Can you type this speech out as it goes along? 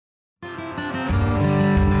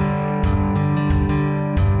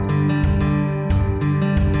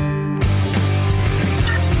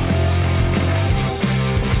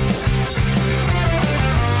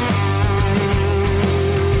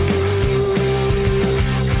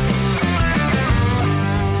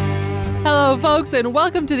Hello, folks, and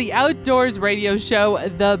welcome to the Outdoors radio show,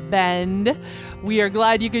 The Bend. We are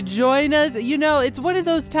glad you could join us. You know, it's one of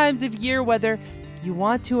those times of year, whether you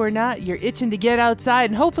want to or not, you're itching to get outside,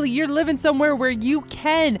 and hopefully you're living somewhere where you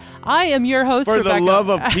can. I am your host, For Rebecca. the love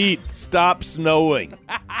of Pete, stop snowing.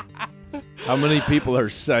 How many people are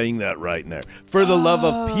saying that right now? For the love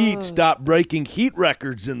of Pete, stop breaking heat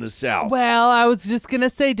records in the South. Well, I was just going to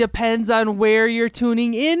say, depends on where you're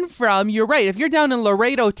tuning in from. You're right. If you're down in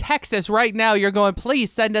Laredo, Texas right now, you're going,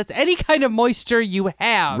 please send us any kind of moisture you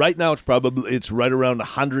have. Right now, it's right around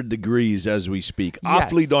 100 degrees as we speak. Yes.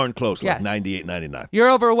 Awfully darn close, Yes. like 98, 99. You're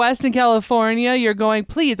over west in California, you're going,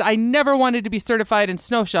 please, I never wanted to be certified in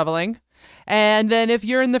snow shoveling. And then if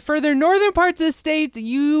you're in the further northern parts of the state,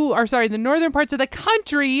 the northern parts of the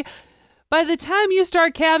country, by the time you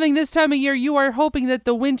start calving this time of year, you are hoping that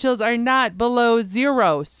the wind chills are not below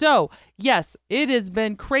zero. So, yes, it has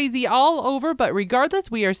been crazy all over, but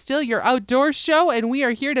regardless, we are still your outdoor show, and we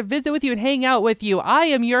are here to visit with you and hang out with you. I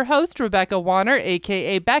am your host, Rebecca Warner,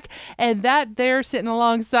 a.k.a. Beck, and that there sitting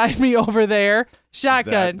alongside me over there,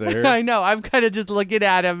 shotgun. That there? I know, I'm kind of just looking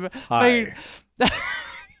at him. Hi.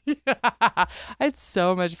 It's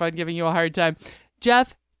so much fun giving you a hard time.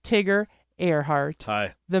 Jeff Tigger Earhart.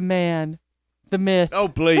 Hi. The man, the myth. Oh,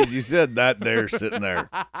 please, you said that there, sitting there.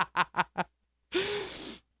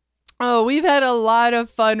 Oh, we've had a lot of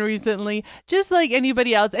fun recently, just like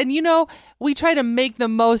anybody else. And, you know, we try to make the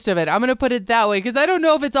most of it. I'm going to put it that way because I don't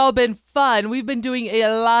know if it's all been fun. We've been doing a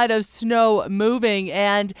lot of snow moving.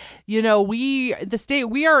 And, you know, the state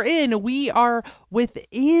we are in, we are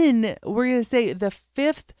within, we're going to say the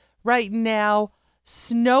fifth right now,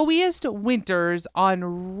 snowiest winters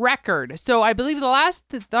on record. So I believe the last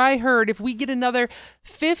that I heard, if we get another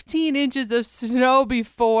 15 inches of snow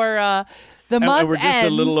before the month And we're just ends, a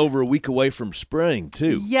little over a week away from spring,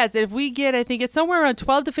 too. Yes, if we get, I think it's somewhere around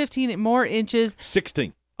 12 to 15 more inches.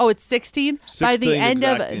 16. Oh, it's 16? By the 16 end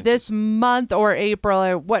exact of inches. this month or April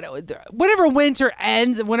or whatever winter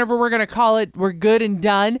ends, whenever we're going to call it, we're good and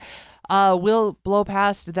done, we'll blow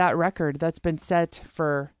past that record that's been set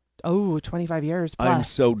for 25 years plus. I'm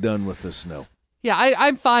so done with the snow. Yeah,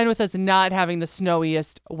 I'm fine with us not having the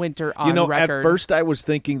snowiest winter on record. At first I was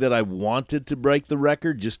thinking that I wanted to break the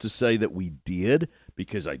record just to say that we did,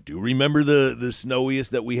 because I do remember the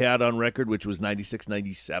snowiest that we had on record, which was 96,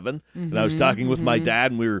 97. And I was talking with my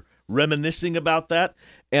dad, and we were reminiscing about that.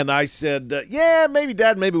 And I said, yeah, maybe,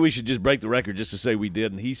 Dad, maybe we should just break the record just to say we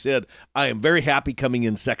did. And he said, I am very happy coming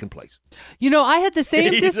in second place. You know, I had the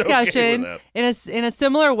same He's okay discussion with that. in a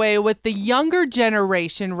similar way with the younger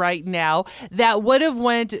generation right now that would have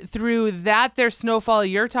went through their snowfall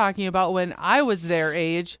you're talking about when I was their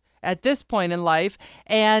age at this point in life.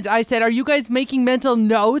 And I said, are you guys making mental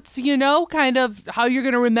notes, you know, kind of how you're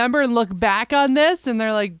going to remember and look back on this? And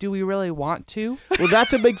they're like, do we really want to? Well,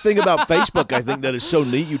 that's a big thing about Facebook, I think, that is so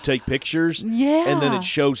neat. You take pictures, Yeah. and then it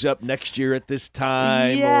shows up next year at this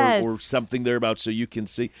time Yes. or something thereabouts so you can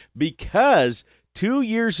see. Because 2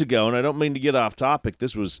 years ago, and I don't mean to get off topic,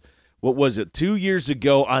 this was, 2 years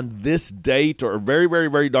ago on this date, or very, very,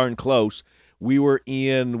 very darn close, we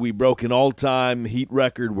broke an all-time heat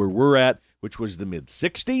record where we're at, which was the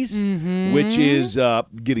mid-60s, which is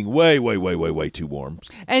getting way, way, way, way, way too warm.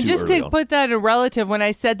 And too just early to on. put that in relative, when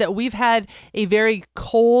I said that we've had a very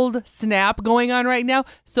cold snap going on right now.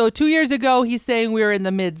 So 2 years ago, he's saying we were in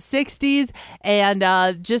the mid-60s.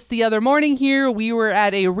 And just the other morning here, we were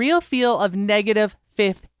at a real feel of negative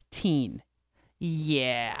 15.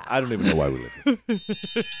 Yeah. I don't even know why we live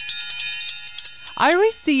here. I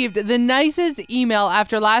received the nicest email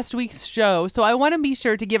after last week's show, so I want to be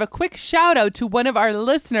sure to give a quick shout out to one of our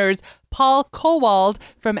listeners, Paul Kowald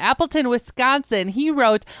from Appleton, Wisconsin. He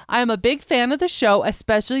wrote, I am a big fan of the show,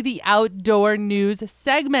 especially the outdoor news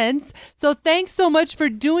segments. So thanks so much for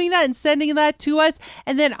doing that and sending that to us.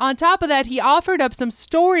 And then on top of that, he offered up some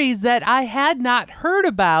stories that I had not heard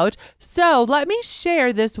about. So let me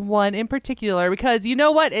share this one in particular because you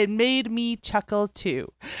know what? It made me chuckle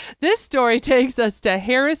too. This story takes us to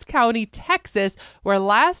Harris County, Texas, where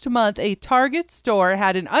last month a Target store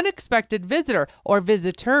had an unexpected visitor or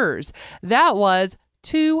visitors. That was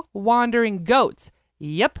 2 wandering goats.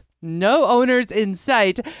 Yep. No owners in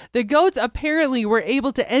sight. The goats apparently were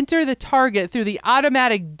able to enter the Target through the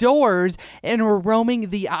automatic doors and were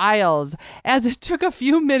roaming the aisles. As it took a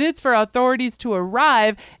few minutes for authorities to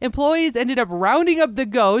arrive, employees ended up rounding up the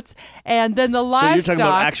goats and then the livestock. So you're talking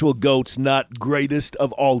about actual goats, not greatest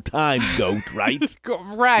of all time goat, right?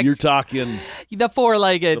 Correct. You're talking the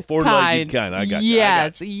four-legged kind. I got you.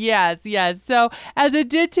 Yes. So as it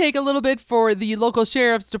did take a little bit for the local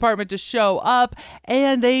sheriff's department to show up,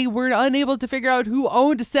 and they were unable to figure out who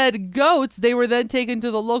owned said goats, they were then taken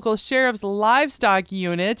to the local sheriff's livestock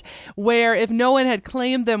unit, where if no one had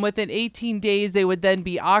claimed them within 18 days, they would then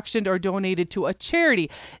be auctioned or donated to a charity.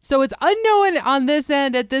 So it's unknown on this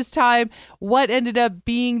end at this time what ended up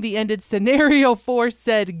being the ended scenario for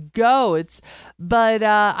said goats. But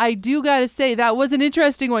I do got to say that was an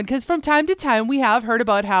interesting one, because from time to time we have heard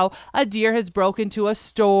about how a deer has broken into a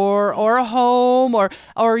store or a home, or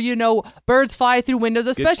birds fly through windows,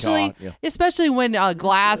 especially when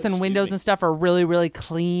glass and windows and stuff are really, really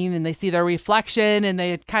clean, and they see their reflection, and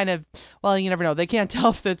they kind of, well, you never know. They can't tell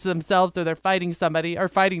if it's themselves or they're fighting somebody or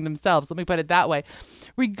fighting themselves. Let me put it that way.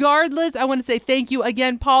 Regardless, I want to say thank you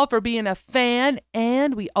again, Paul, for being a fan,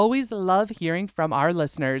 and we always love hearing from our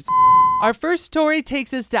listeners. Our first story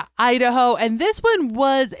takes us to Idaho, and this one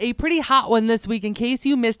was a pretty hot one this week. In case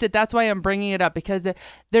you missed it, that's why I'm bringing it up, because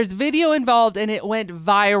there's video involved and it went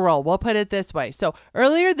viral. We'll put it this way. So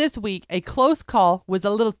earlier this week, a close call was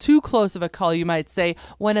a little too close of a call, you might say,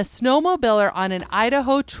 when a snowmobiler on an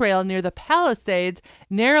Idaho trail near the Palisades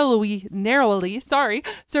narrowly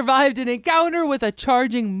survived an encounter with a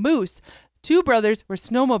charging moose. Two brothers were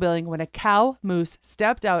snowmobiling when a cow moose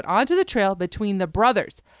stepped out onto the trail between the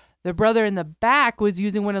brothers. The brother in the back was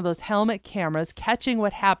using one of those helmet cameras, catching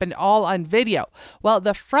what happened all on video. Well,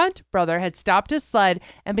 the front brother had stopped his sled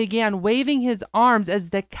and began waving his arms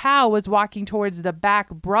as the cow was walking towards the back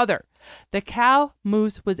brother. The cow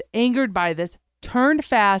moose was angered by this, turned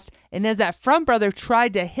fast, and as that front brother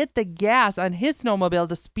tried to hit the gas on his snowmobile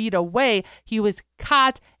to speed away, he was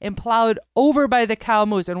caught and plowed over by the cow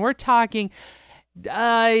moose. And we're talking...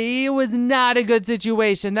 it was not a good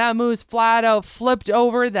situation. That moose flat out flipped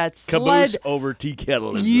over that sled. Caboose over tea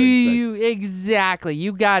kettle. Exactly.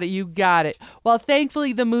 You got it. Well,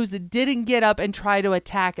 thankfully, the moose didn't get up and try to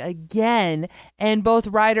attack again, and both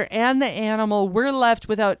rider and the animal were left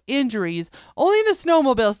without injuries. Only the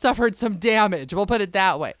snowmobile suffered some damage. We'll put it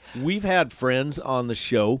that way. We've had friends on the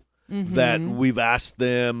show that we've asked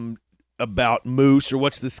them about moose or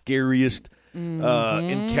what's the scariest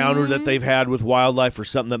encounter that they've had with wildlife or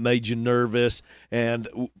something that made you nervous. And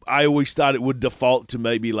I always thought it would default to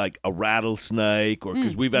maybe like a rattlesnake, or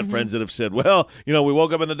because we've had friends that have said, well, we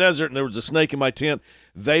woke up in the desert and there was a snake in my tent.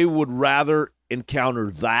 They would rather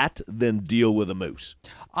encounter that than deal with a moose.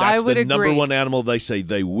 I would agree. Number one animal they say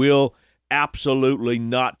they will absolutely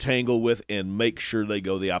not tangle with and make sure they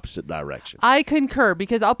go the opposite direction. I concur,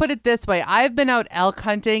 because I'll put it this way. I've been out elk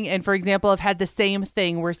hunting, and for example, I've had the same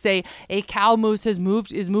thing where, say, a cow moose is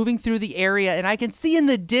moving through the area, and I can see in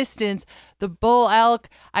the distance the bull elk.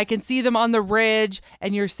 I can see them on the ridge,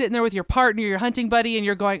 and you're sitting there with your partner, your hunting buddy, and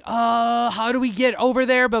you're going, oh, how do we get over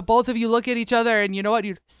there? But both of you look at each other, and you know what?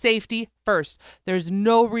 Safety first. There's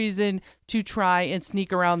no reason to try and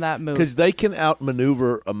sneak around that moose. Because they can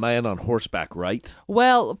outmaneuver a man on horseback, right?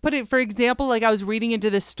 Well, for example, like I was reading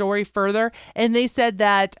into this story further, and they said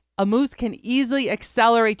that a moose can easily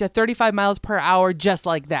accelerate to 35 miles per hour just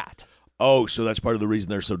like that. Oh, so that's part of the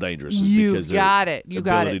reason they're so dangerous. You because got it. You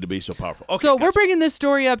got it. Ability to be so powerful. Okay, so we're bringing this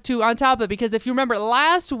story up on top of it, because if you remember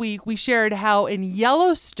last week, we shared how in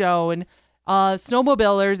Yellowstone,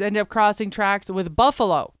 snowmobilers ended up crossing tracks with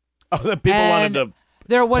buffalo. Oh, that people wanted to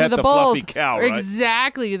they're one of the bulls. Fluffy cow, right?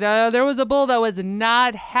 Exactly. There was a bull that was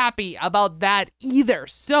not happy about that either.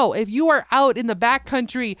 So if you are out in the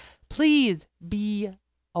backcountry, please be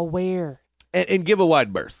aware. And give a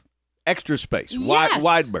wide berth. Extra space. Yes.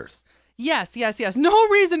 Wide berth. Yes. No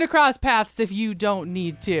reason to cross paths if you don't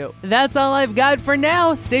need to. That's all I've got for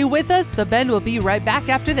now. Stay with us. The Bend will be right back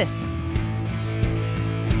after this.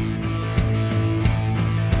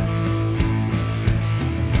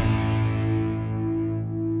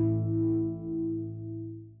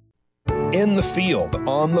 In the field,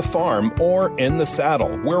 on the farm, or in the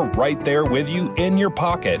saddle, we're right there with you in your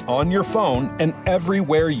pocket, on your phone, and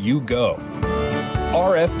everywhere you go.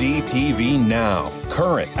 RFD TV Now.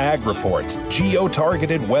 Current ag reports,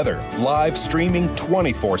 geo-targeted weather, live streaming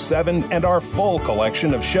 24/7, and our full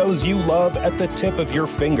collection of shows you love at the tip of your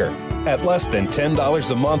finger. At less than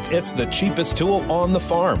 $10 a month, it's the cheapest tool on the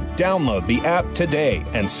farm. Download the app today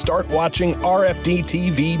and start watching RFD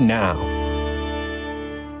TV Now.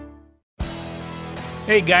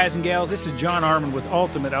 Hey guys and gals, this is John Arman with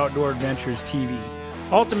Ultimate Outdoor Adventures TV.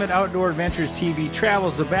 Ultimate Outdoor Adventures TV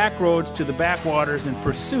travels the back roads to the backwaters in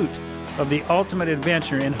pursuit of the ultimate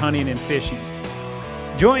adventure in hunting and fishing.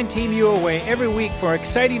 Join Team UOA every week for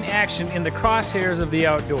exciting action in the crosshairs of the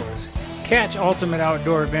outdoors. Catch Ultimate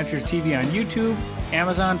Outdoor Adventures TV on YouTube,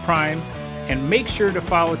 Amazon Prime, and make sure to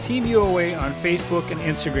follow Team UOA on Facebook and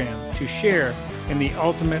Instagram to share in the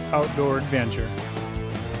ultimate outdoor adventure.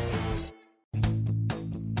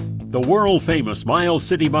 The world-famous Miles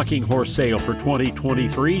City Bucking Horse Sale for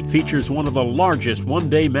 2023 features one of the largest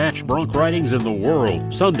one-day match bronc ridings in the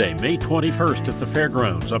world. Sunday, May 21st at the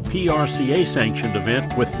Fairgrounds, a PRCA-sanctioned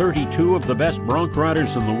event with 32 of the best bronc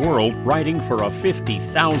riders in the world riding for a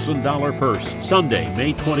 $50,000 purse. Sunday,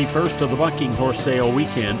 May 21st of the Bucking Horse Sale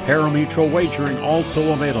weekend, pari-mutuel wagering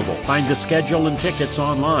also available. Find the schedule and tickets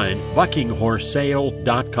online,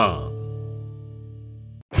 buckinghorsesale.com.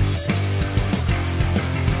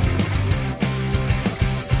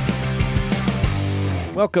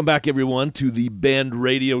 Welcome back, everyone, to the Bend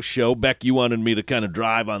Radio Show. Beck, you wanted me to kind of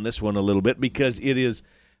drive on this one a little bit because it is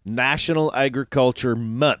National Agriculture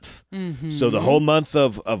Month. So the whole month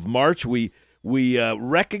of March, we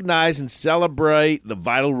recognize and celebrate the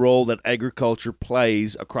vital role that agriculture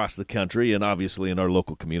plays across the country and obviously in our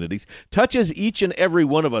local communities. Touches each and every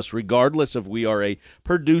one of us, regardless if we are a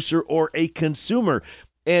producer or a consumer.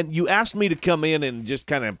 And you asked me to come in and just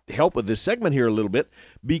kind of help with this segment here a little bit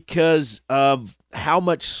because of how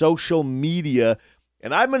much social media,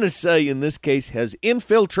 and I'm going to say in this case, has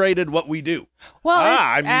infiltrated what we do. Well,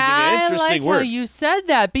 I'm using an interesting word. I like how you said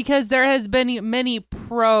that because there has been many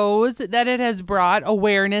pros that it has brought,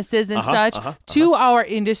 awarenesses and such to our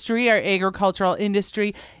industry, our agricultural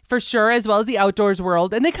industry, for sure, as well as the outdoors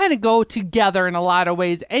world. And they kind of go together in a lot of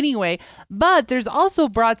ways anyway. But there's also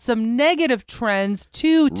brought some negative trends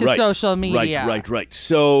to social media. Right.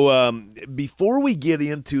 So before we get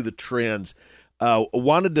into the trends, I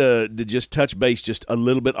wanted to just touch base just a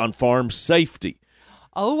little bit on farm safety.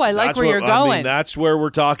 Oh, I like where you're going. I mean, that's where we're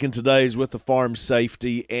talking today is with the farm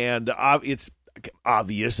safety. And it's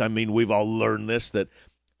obvious, I mean, we've all learned this, that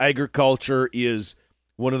agriculture is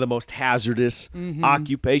one of the most hazardous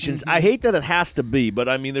occupations. I hate that it has to be, but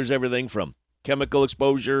I mean, there's everything from chemical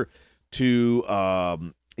exposure to,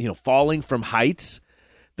 falling from heights.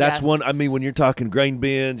 That's one. I mean, when you're talking grain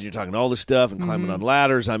bins, you're talking all this stuff and climbing on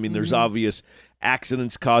ladders. I mean, there's obvious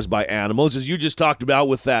accidents caused by animals, as you just talked about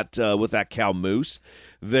with that cow moose.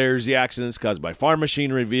 There's the accidents caused by farm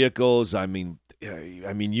machinery, vehicles. I mean,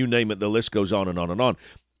 you name it. The list goes on and on and on.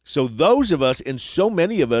 So those of us, and so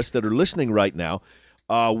many of us that are listening right now,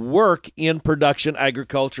 work in production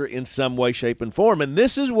agriculture in some way, shape, and form. And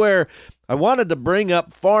this is where I wanted to bring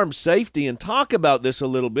up farm safety and talk about this a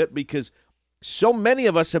little bit because so many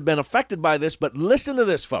of us have been affected by this. But listen to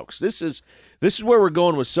this, folks. This is where we're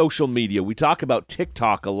going with social media. We talk about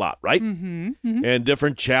TikTok a lot, right? And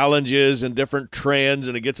different challenges and different trends,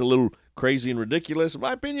 and it gets a little crazy and ridiculous, in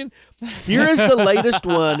my opinion. Here is the latest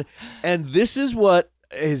one, and this is what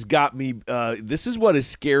has got me, this is what is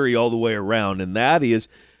scary all the way around, and that is,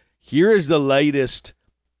 here is the latest,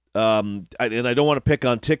 and I don't want to pick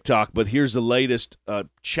on TikTok, but here's the latest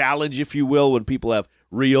challenge, if you will, when people have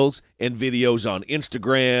reels and videos on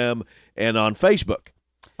Instagram and on Facebook.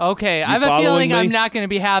 Okay, I have a feeling I'm not going to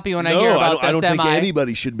be happy when I hear about this. I don't think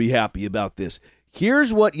anybody should be happy about this.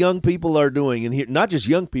 Here's what young people are doing, and not just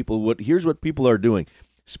young people, here's what people are doing,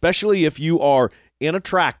 especially if you are in a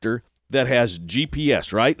tractor that has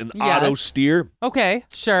GPS, right? An auto steer. Okay,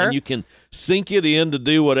 sure. And you can sync it in to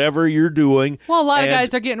do whatever you're doing. Well, a lot of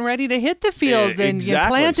guys are getting ready to hit the fields and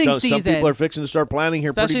planting season. Some people are fixing to start planting here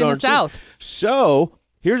especially pretty darn in the South. So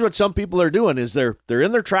here's what some people are doing is they're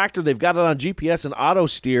in their tractor, they've got it on GPS and auto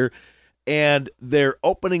steer, and they're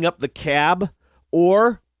opening up the cab,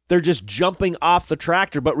 or they're just jumping off the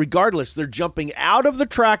tractor. But regardless, they're jumping out of the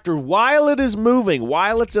tractor while it is moving,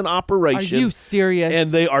 while it's in operation. Are you serious?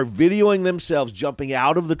 And they are videoing themselves jumping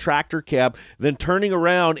out of the tractor cab, then turning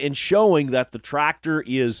around and showing that the tractor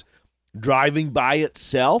is driving by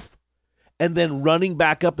itself, and then running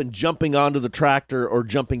back up and jumping onto the tractor or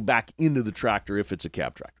jumping back into the tractor if it's a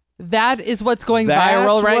cab tractor. That is what's going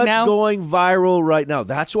viral right now? That's what's going viral right now.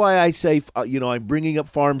 That's why I say, I'm bringing up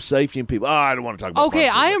farm safety and people, I don't want to talk about farm safety.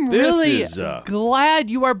 Okay, I am really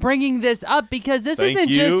glad you are bringing this up because this isn't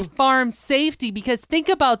just farm safety. Because think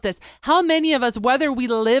about this. How many of us, whether we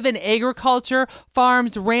live in agriculture,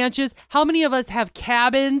 farms, ranches, how many of us have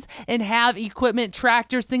cabins and have equipment,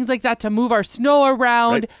 tractors, things like that to move our snow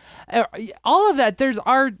around? Right. All of that. There's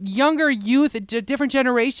our younger youth, different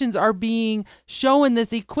generations are being shown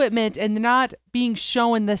this equipment and not being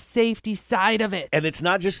shown the safety side of it. And it's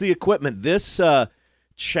not just the equipment. This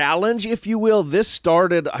challenge, if you will, this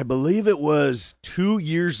started, I believe it was 2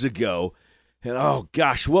 years ago. And oh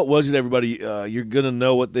gosh, what was it, everybody? You're going to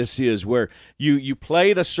know what this is, where you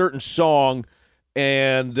played a certain song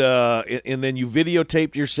and then you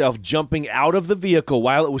videotaped yourself jumping out of the vehicle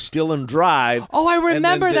while it was still in drive. Oh, I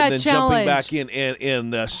remember that and then challenge. Jumping back in,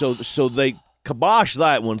 and so they kiboshed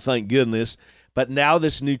that one, thank goodness. But now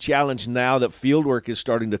this new challenge, now that field work is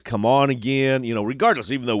starting to come on again,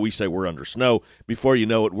 regardless, even though we say we're under snow, before you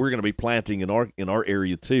know it, we're going to be planting in our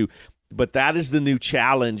area too. But that is the new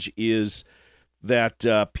challenge, is that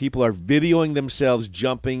people are videoing themselves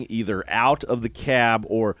jumping either out of the cab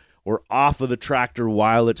or off of the tractor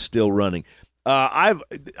while it's still running.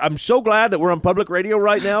 I'm so glad that we're on public radio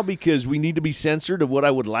right now, because we need to be censored of what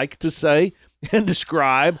I would like to say and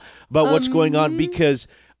describe about what's going on, because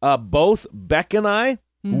both Beck and I,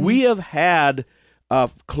 we have had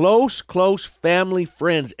close family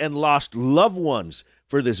friends and lost loved ones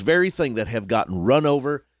for this very thing, that have gotten run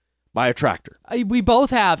over by a tractor. We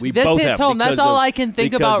both have. This hits home. That's all I can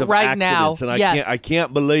think about right now. And I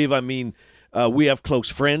can't believe, we have close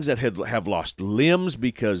friends that have lost limbs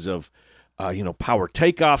because of power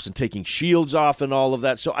takeoffs and taking shields off and all of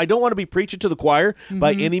that. So I don't want to be preaching to the choir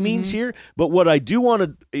by any means here, but what I do want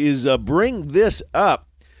to is bring this up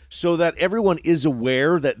so that everyone is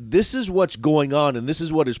aware that this is what's going on, and this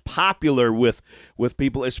is what is popular with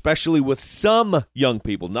people, especially with some young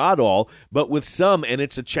people, not all, but with some, and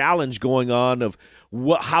it's a challenge going on of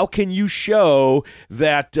how can you show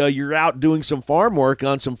that you're out doing some farm work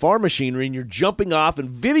on some farm machinery and you're jumping off and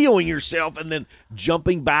videoing yourself and then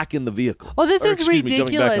jumping back in the vehicle? Well, this is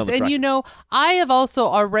ridiculous. And, I have also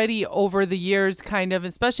already over the years kind of,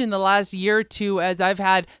 especially in the last year or two, as I've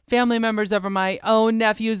had family members over my own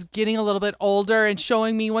nephews getting a little bit older and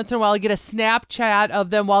showing me once in a while, I get a Snapchat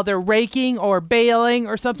of them while they're raking or baling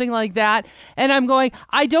or something like that. And I'm going,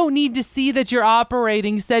 I don't need to see that you're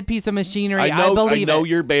operating said piece of machinery. I know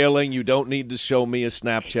you're bailing. You don't need to show me a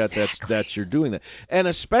Snapchat that you're doing that. And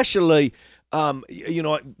especially,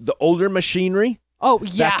 the older machinery. Oh,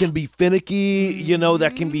 yeah. That can be finicky,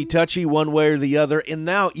 that can be touchy one way or the other. And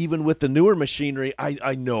now, even with the newer machinery,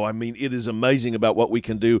 I know, it is amazing about what we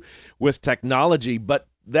can do with technology, but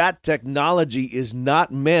that technology is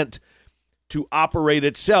not meant to operate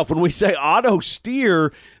itself. When we say auto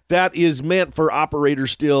steer, that is meant for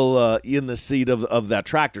operators still in the seat of that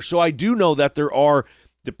tractor. So I do know that there are,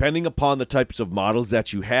 depending upon the types of models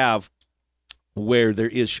that you have, where there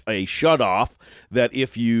is a shutoff, that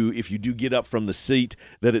if you do get up from the seat,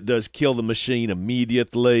 that it does kill the machine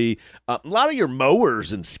immediately. A lot of your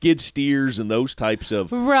mowers and skid steers and those types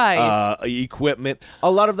of equipment,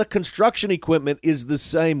 a lot of the construction equipment is the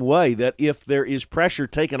same way, that if there is pressure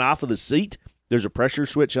taken off of the seat, there's a pressure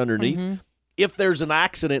switch underneath. If there's an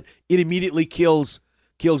accident, it immediately kills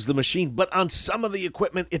the machine. But on some of the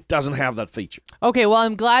equipment, it doesn't have that feature. Okay, well,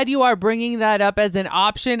 I'm glad you are bringing that up as an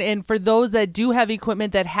option. And for those that do have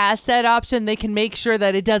equipment that has that option, they can make sure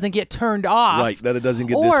that it doesn't get turned off. Right, that it doesn't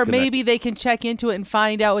get disconnected. Or maybe they can check into it and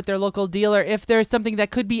find out with their local dealer if there's something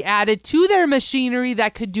that could be added to their machinery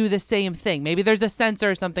that could do the same thing. Maybe there's a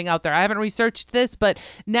sensor or something out there. I haven't researched this, but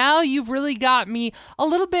now you've really got me a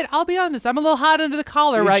little bit, I'll be honest, I'm a little hot under the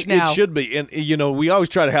collar right now. It should be. And, we always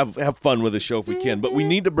try to have fun with the show if we can, but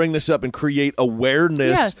we need to bring this up and create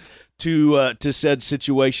awareness to said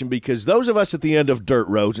situation, because those of us at the end of dirt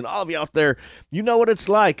roads, and all of you out there, you know what it's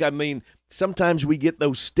like. Sometimes we get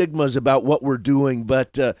those stigmas about what we're doing,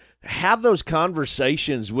 but have those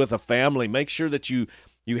conversations with a family. Make sure that you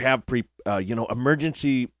have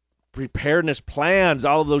emergency preparedness plans,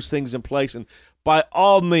 all of those things in place. And by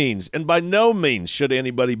all means, and by no means should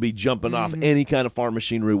anybody be jumping off any kind of farm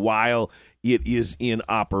machinery while it is in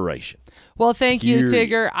operation. Well, thank you,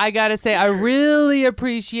 Tigger. I got to say, I really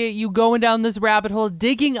appreciate you going down this rabbit hole,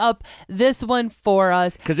 digging up this one for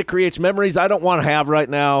us. Because it creates memories I don't want to have right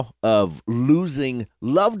now of losing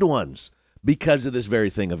loved ones because of this very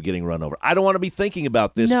thing of getting run over. I don't want to be thinking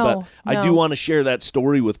about this, but I do want to share that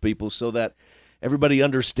story with people so that everybody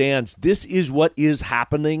understands this is what is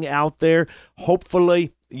happening out there.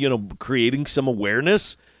 Hopefully, creating some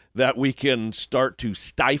awareness that we can start to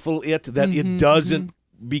stifle it, that it doesn't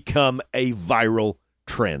become a viral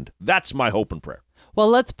trend. That's my hope and prayer. Well,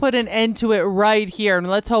 let's put an end to it right here. And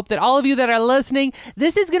let's hope that all of you that are listening,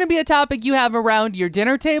 this is going to be a topic you have around your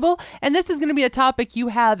dinner table. And this is going to be a topic you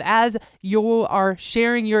have as you are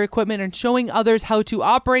sharing your equipment and showing others how to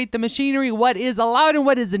operate the machinery, what is allowed and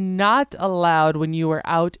what is not allowed when you are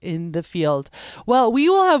out in the field. Well, we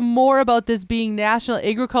will have more about this being National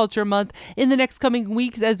Agriculture Month in the next coming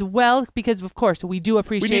weeks as well, because, of course, we do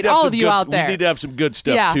appreciate all of you out there. We need to have some good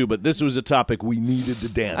stuff, too, but this was a topic we needed to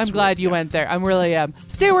dance I'm glad you went there. I'm really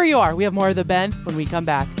Stay where you are. We have more of The Bend when we come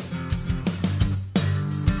back.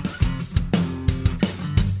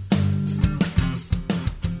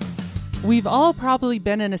 We've all probably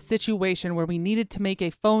been in a situation where we needed to make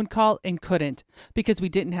a phone call and couldn't because we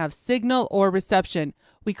didn't have signal or reception.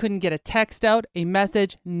 We couldn't get a text out, a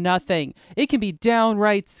message, nothing. It can be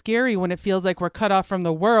downright scary when it feels like we're cut off from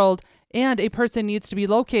the world and a person needs to be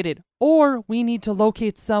located, or we need to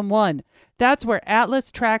locate someone. That's where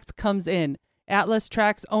Atlas Tracks comes in. Atlas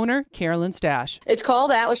Tracks owner, Carolyn Stash. It's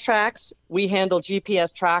called Atlas Tracks. We handle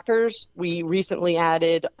GPS trackers. We recently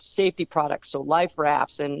added safety products, so life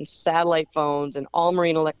rafts and satellite phones and all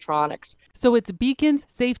marine electronics. So it's beacons,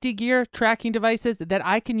 safety gear, tracking devices that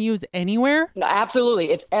I can use anywhere? No,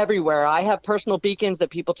 absolutely. It's everywhere. I have personal beacons that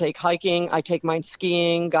people take hiking. I take mine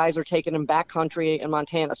skiing. Guys are taking them backcountry in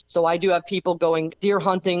Montana. So I do have people going deer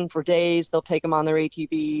hunting for days. They'll take them on their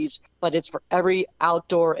ATVs. But it's for every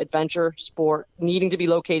outdoor adventure sport needing to be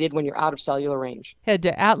located when you're out of cellular range. Head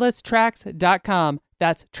to atlastracks.com.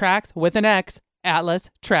 That's tracks with an X,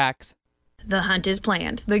 Atlas Tracks. The hunt is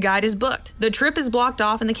planned. The guide is booked. The trip is blocked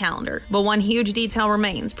off in the calendar. But one huge detail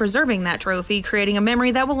remains, preserving that trophy, creating a memory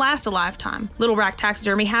that will last a lifetime. Little Rack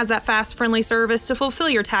Taxidermy has that fast, friendly service to fulfill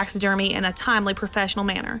your taxidermy in a timely, professional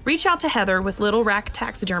manner. Reach out to Heather with Little Rack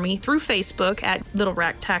Taxidermy through Facebook at Little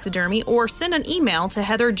Rack Taxidermy or send an email to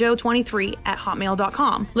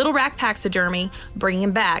heatherjoe23@hotmail.com. Little Rack Taxidermy,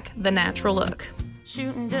 bringing back the natural look.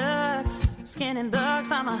 Shooting ducks, skinning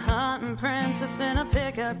bucks, I'm a hunting princess in a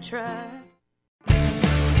pickup truck.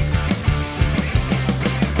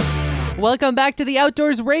 Welcome back to the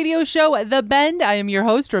Outdoors Radio Show, The Bend. I am your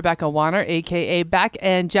host, Rebecca Warner, a.k.a. Beck,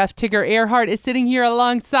 and Jeff Tigger Earhart is sitting here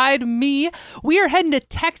alongside me. We are heading to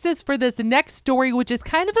Texas for this next story, which is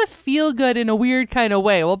kind of a feel-good in a weird kind of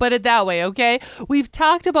way. We'll put it that way, okay? We've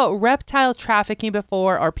talked about reptile trafficking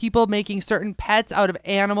before, or people making certain pets out of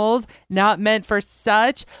animals not meant for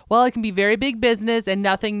such. Well, it can be very big business and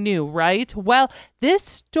nothing new, right? Well, this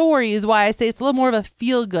story is why I say it's a little more of a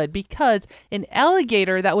feel-good, because an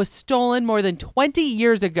alligator that was stolen more than 20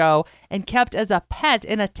 years ago and kept as a pet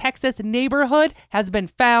in a Texas neighborhood has been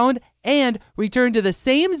found and returned to the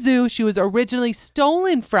same zoo she was originally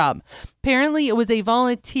stolen from. Apparently, it was a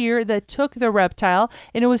volunteer that took the reptile,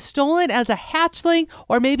 and it was stolen as a hatchling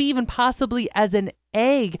or maybe even possibly as an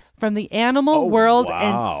egg from the Animal World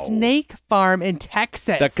and Snake Farm in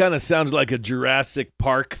Texas. That kind of sounds like a Jurassic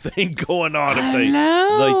Park thing going on if they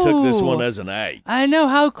took this one as an egg. I know.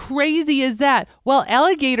 How crazy is that? Well,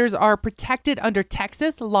 alligators are protected under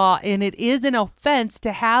Texas law, and it is an offense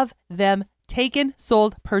to have them taken,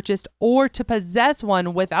 sold, purchased, or to possess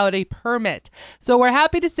one without a permit. So we're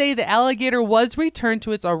happy to say the alligator was returned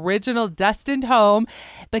to its original destined home.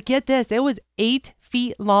 But get this, it was 8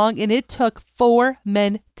 feet long, and it took 4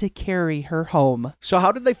 men to carry her home. So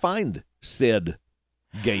how did they find said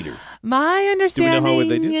gator? My understanding, do we know how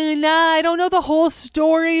they do? I don't know the whole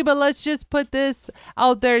story, but let's just put this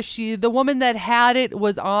out there. The woman that had it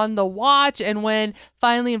was on the watch, and when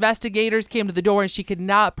finally investigators came to the door and she could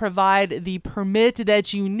not provide the permit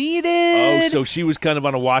that you needed. Oh, so she was kind of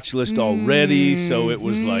on a watch list already, so it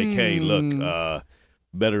was like, hey, look,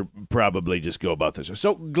 better probably just go about this.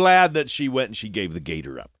 So glad that she went and she gave the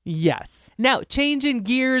gator up. Yes. Now, changing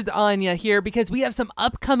gears on you here, because we have some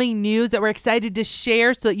upcoming news that we're excited to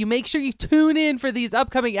share, so that you make sure you tune in for these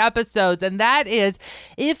upcoming episodes. And that is,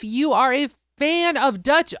 if you are a fan of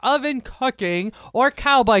Dutch oven cooking, or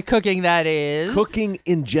cowboy cooking, that is. Cooking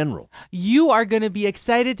in general. You are going to be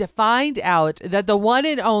excited to find out that the one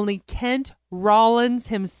and only Kent Rollins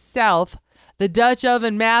himself, the Dutch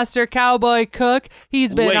oven master cowboy cook,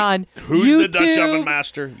 he's been on who's YouTube. The Dutch oven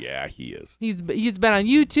master? Yeah, he is. He's been on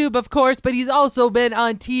YouTube, of course, but he's also been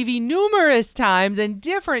on TV numerous times in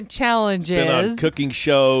different challenges. Been on cooking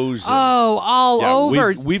shows. All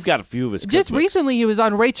over. We've got a few of his Just cookbooks. recently, he was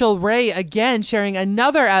on Rachel Ray again, sharing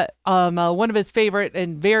another one of his favorite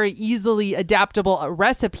and very easily adaptable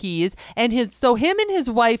recipes. And him and his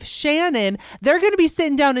wife Shannon, they're going to be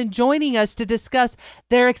sitting down and joining us to discuss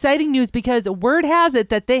their exciting news, because word has it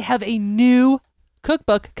that they have a new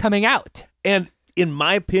cookbook coming out. And in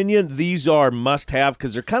my opinion, these are must-have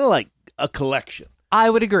because they're kind of like a collection. I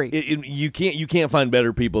would agree. You can't find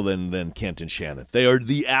better people than Kent and Shannon. They are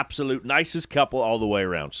the absolute nicest couple all the way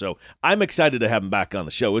around. So I'm excited to have them back on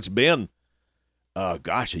the show. It's been, a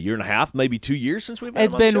year and a half, maybe 2 years since we've had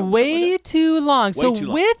It's them on the show, been way too long. Way too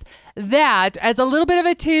long. With that, as a little bit of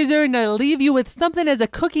a teaser, and to leave you with something as a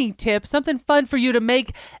cooking tip, something fun for you to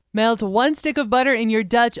make Melt 1 stick of butter in your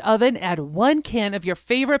Dutch oven. Add 1 can of your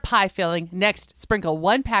favorite pie filling. Next, sprinkle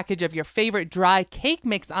 1 package of your favorite dry cake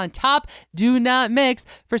mix on top. Do not mix.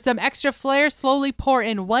 For some extra flair, slowly pour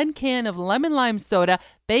in 1 can of lemon lime soda.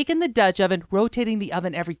 Bake in the Dutch oven, rotating the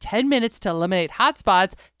oven every 10 minutes to eliminate hot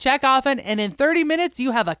spots. Check often, and in 30 minutes,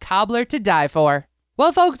 you have a cobbler to die for.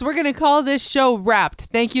 Well, folks, we're going to call this show wrapped.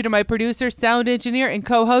 Thank you to my producer, sound engineer, and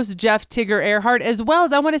co-host, Jeff Tigger Earhart, as well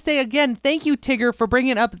as I want to say again, thank you, Tigger, for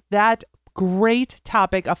bringing up that great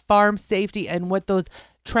topic of farm safety and what those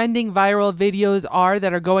trending viral videos are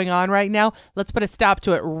that are going on right now. Let's put a stop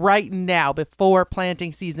to it right now before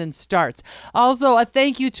planting season starts. Also, a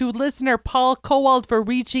thank you to listener Paul Kowald for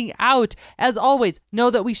reaching out. As always, know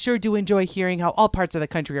that we sure do enjoy hearing how all parts of the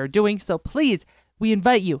country are doing, so please, we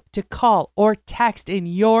invite you to call or text in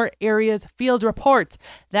your area's field reports.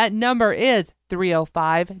 That number is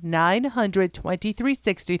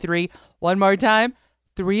 305-900-2363. One more time,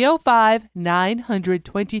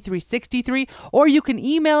 305-900-2363, or you can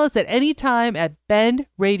email us at any time at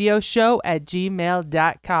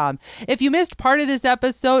bendradioshow@gmail.com. If you missed part of this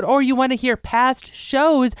episode or you want to hear past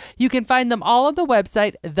shows, you can find them all on the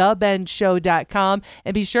website, thebendshow.com,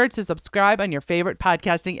 and be sure to subscribe on your favorite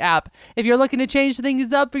podcasting app. If you're looking to change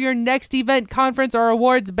things up for your next event, conference, or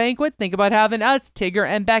awards banquet, think about having us, Tigger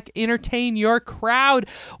and Beck, entertain your crowd.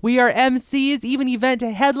 We are MCs, even event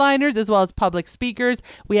headliners, as well as public speakers.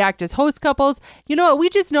 We act as host couples. You know what? We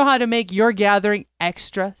just know how to make your gathering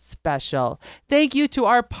extra special. Thank you to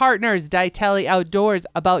our partners, Ditali Outdoors,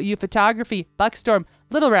 About You Photography, Buckstorm,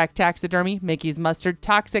 Little Rack Taxidermy, Mickey's Mustard,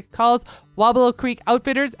 Toxic Calls, Wabalo Creek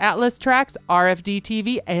Outfitters, Atlas Tracks, RFD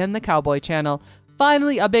TV, and the Cowboy Channel.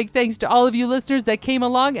 Finally, a big thanks to all of you listeners that came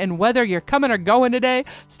along, and whether you're coming or going today,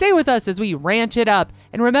 stay with us as we ranch it up.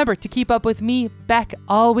 And remember to keep up with me, Beck,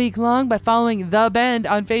 all week long by following The Bend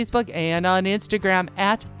on Facebook and on Instagram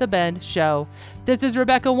at The Bend Show. This is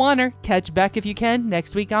Rebecca Warner. Catch Beck if you can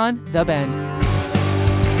next week on The Bend.